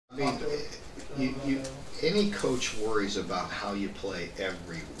I mean, any coach worries about how you play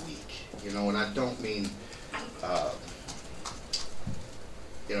every week, and I don't mean, uh,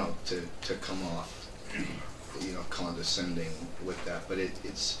 to come off, condescending with that, but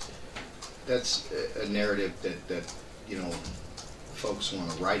that's a narrative that folks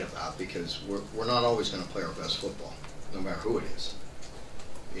want to write about because we're not always going to play our best football, no matter who it is,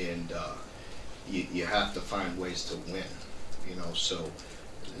 and you have to find ways to win, so.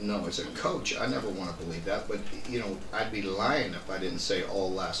 No, as a coach, I never want to believe that, but I'd be lying if I didn't say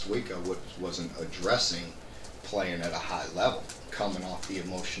all last week I wasn't addressing playing at a high level, coming off the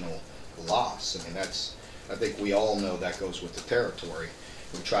emotional loss. I mean, I think we all know that goes with the territory.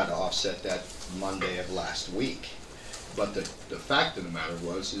 We tried to offset that Monday of last week, but the fact of the matter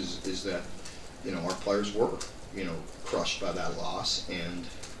is that our players were crushed by that loss, and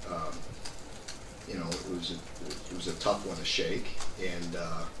it was a tough one to shake, and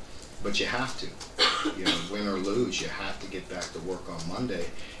but you have to, win or lose, you have to get back to work on Monday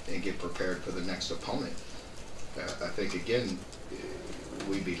and get prepared for the next opponent. I think again,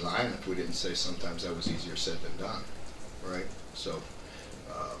 we'd be lying if we didn't say sometimes that was easier said than done, right? So,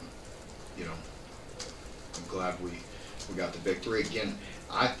 I'm glad we got the victory. Again,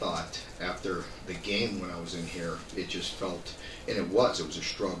 I thought after the game when I was in here, it just felt, and it was a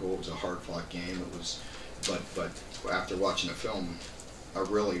struggle. It was a hard-fought game. It was, but after watching the film, I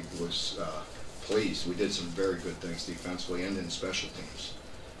really was pleased. We did some very good things defensively and in special teams.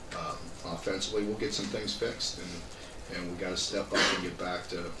 Offensively, we'll get some things fixed, and we got to step up and get back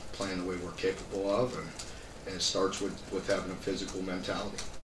to playing the way we're capable of, and it starts with having a physical mentality.